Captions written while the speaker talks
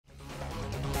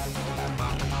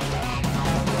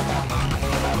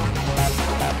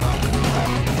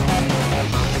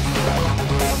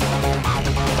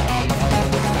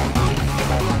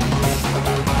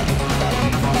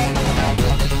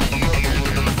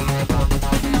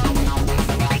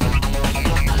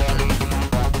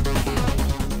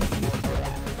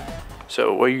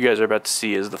So what you guys are about to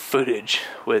see is the footage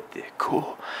with the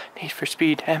cool Need for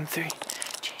Speed M3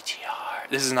 GTR.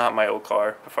 This is not my old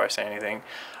car, before I say anything.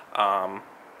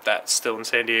 That's still in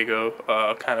San Diego,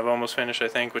 kind of almost finished I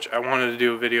think, which I wanted to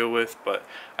do a video with, but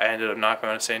I ended up not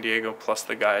going to San Diego, plus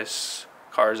the guy's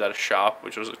car is at a shop,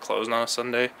 which was closed on a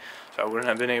Sunday, so I wouldn't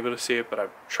have been able to see it, but I'm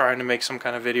trying to make some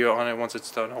kind of video on it once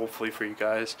it's done, hopefully for you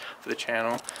guys, for the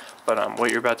channel. But what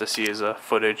you're about to see is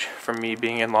footage from me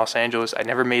being in Los Angeles. I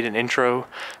never made an intro,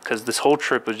 because this whole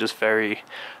trip was just very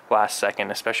last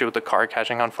second, especially with the car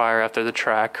catching on fire after the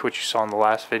track, which you saw in the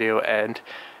last video, and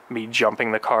me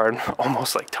jumping the car and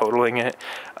almost like totaling it.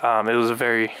 It was a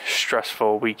very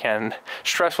stressful weekend.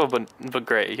 Stressful but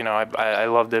great, you know. I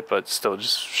loved it, but still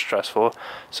just stressful.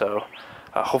 So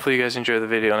hopefully you guys enjoy the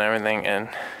video and everything, and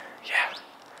yeah.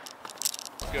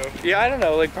 Let's go. Yeah, I don't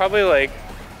know, like probably like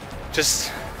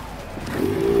just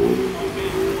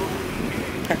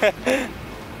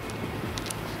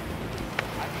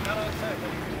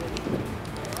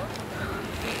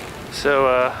so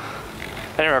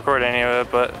I didn't record any of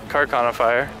it, but car caught on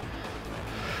fire.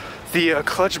 The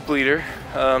clutch bleeder,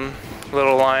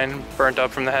 little line burnt up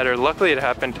from the header. Luckily it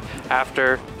happened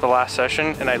after the last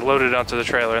session, and I loaded it onto the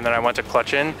trailer, and then I went to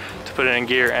clutch in to put it in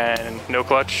gear, and no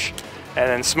clutch, and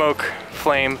then smoke,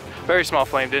 flame, very small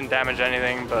flame, didn't damage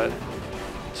anything, but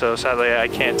so sadly I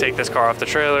can't take this car off the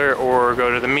trailer or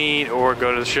go to the meet or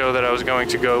go to the show that I was going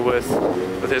to go with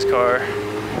his car.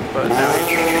 But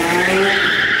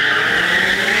now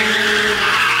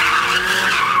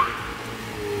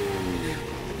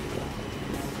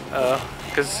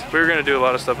because we were going to do a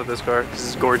lot of stuff with this car because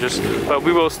it's gorgeous, but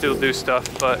we will still do stuff,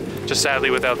 but just sadly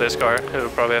without this car it'll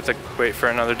probably have to wait for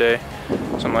another day,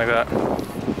 something like that.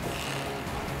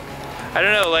 I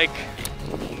don't know,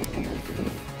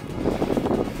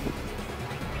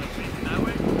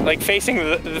 like facing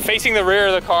the rear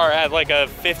of the car at like a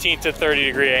 15 to 30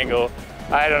 degree angle.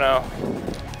 I don't know,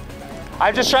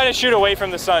 I'm just trying to shoot away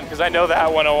from the sun because I know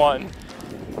that 101.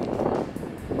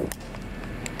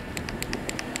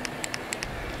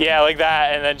 Yeah, like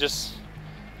that, and then just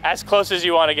as close as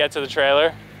you want to get to the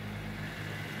trailer.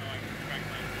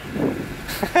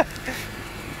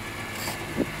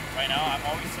 Right now, I'm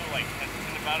always so like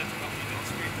hesitant about it to go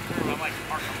straight the curve. I'm like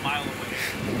parked a mile away.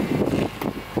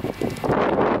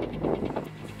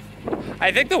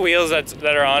 I think the wheels that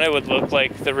are on it would look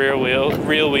like the real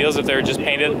wheels if they were just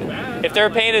painted. If they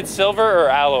were painted silver or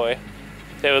alloy,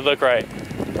 they would look right.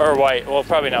 Or white. Well,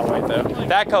 probably not white though.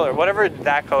 That color, whatever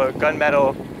that color,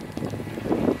 gunmetal.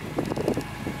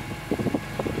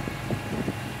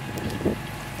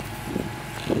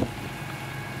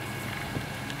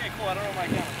 I don't know my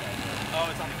camera. Oh,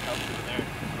 it's on the couch over there.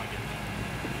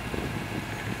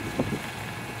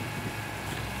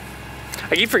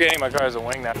 I keep forgetting my car has a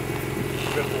wing now. Just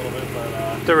a little bit,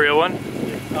 but the real one? No,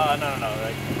 like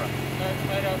in front.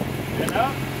 Right up. Get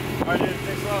out? Alright, dude,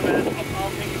 thanks a lot, man. I'll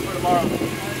ping you for tomorrow.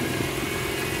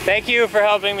 Thank you for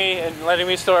helping me and letting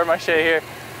me store my shit here.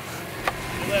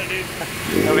 Dude.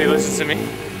 Nobody listens to me.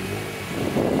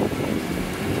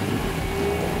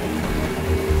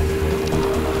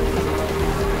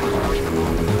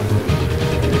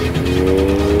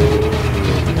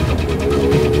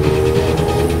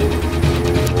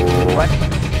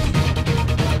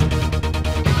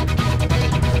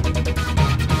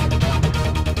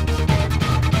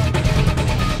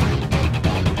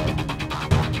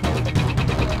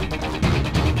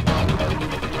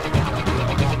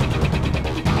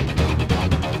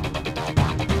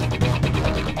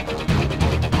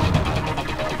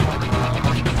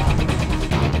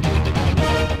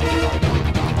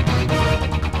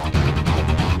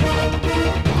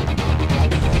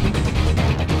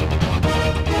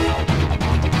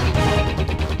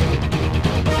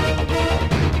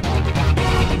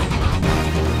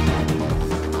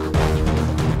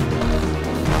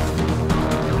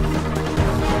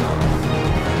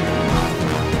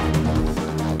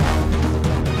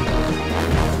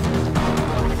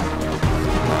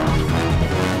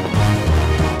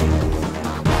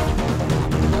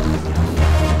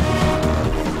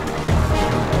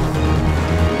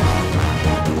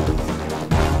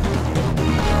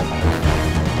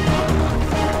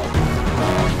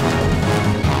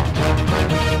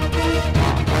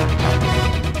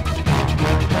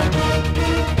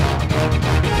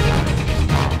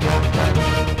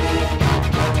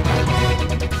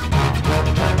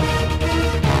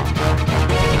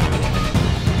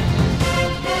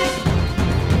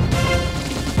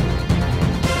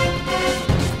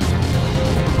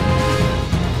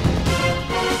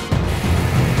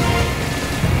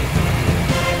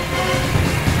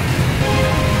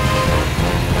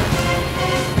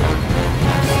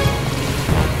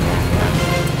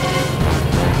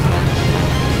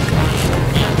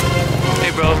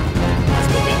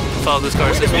 love this car.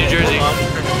 It's New Jersey.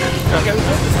 Okay, we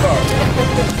love this car.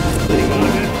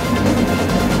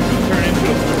 Turn into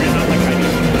a Corvette like I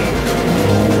used to do.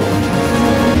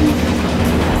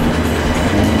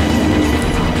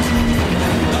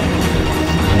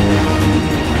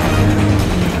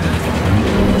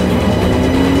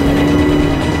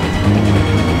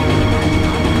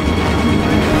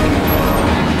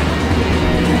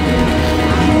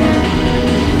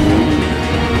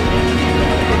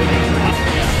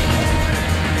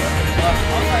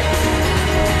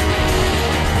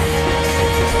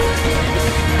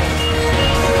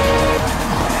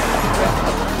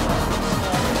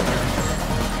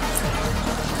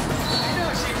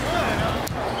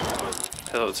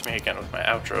 Hello, it's me again with my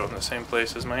outro in the same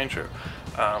place as my intro.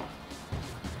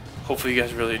 Hopefully you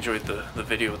guys really enjoyed the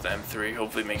video with the M3.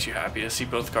 Hopefully it makes you happy to see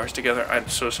both cars together. I'm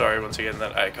so sorry once again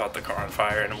that I caught the car on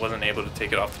fire and wasn't able to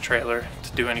take it off the trailer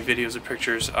to do any videos or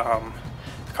pictures. The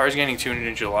car's getting tuned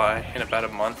in July in about a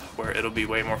month, where it'll be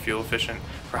way more fuel efficient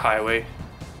for highway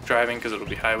driving because it'll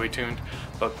be highway tuned.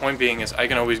 But point being is I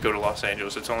can always go to Los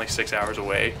Angeles. It's only 6 hours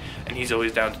away and he's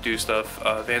always down to do stuff.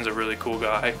 Van's a really cool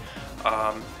guy.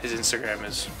 His Instagram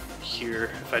is here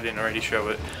if I didn't already show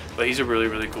it, but he's a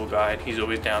really cool guy and he's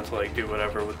always down to like do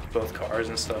whatever with both cars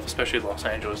and stuff, especially Los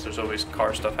Angeles. There's always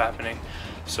car stuff happening.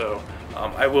 So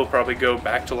I will probably go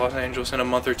back to Los Angeles in a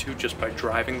month or two just by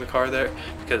driving the car there,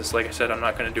 because like I said, I'm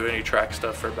not going to do any track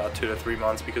stuff for about 2 to 3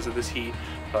 months because of this heat.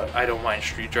 But I don't mind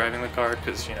street driving the car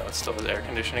because, you know, it still has air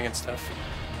conditioning and stuff.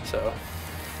 So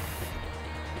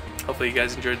hopefully you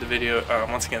guys enjoyed the video.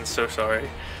 Once again, so sorry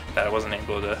that I wasn't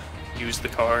able to use the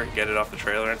car, get it off the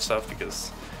trailer and stuff,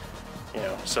 because, you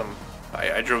know,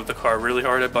 I drove the car really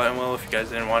hard at Buttonwillow. If you guys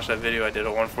didn't watch that video, I did a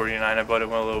 149 at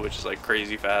Buttonwillow, which is like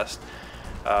crazy fast.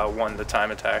 Won the time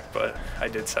attack, but I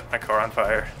did set my car on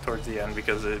fire towards the end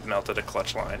because it melted a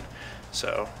clutch line.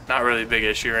 So not really a big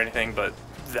issue or anything, but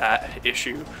that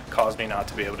issue caused me not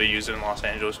to be able to use it in Los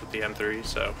Angeles with the M3,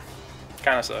 so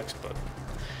kind of sucks. But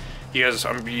you guys,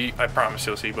 I promise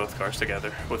you'll see both cars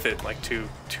together within like two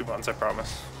months, I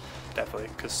promise. Definitely,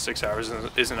 because 6 hours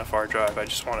isn't a far drive. I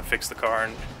just want to fix the car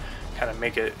and kind of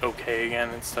make it okay again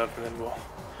and stuff, and then we'll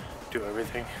do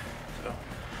everything. So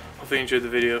hopefully you enjoyed the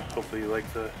video. Hopefully you like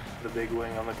the big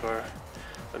wing on the car.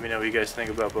 Let me know what you guys think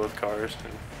about both cars,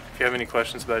 and if you have any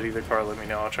questions about either car, let me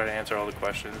know. I'll try to answer all the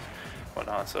questions,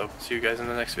 whatnot. So see you guys in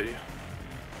the next video.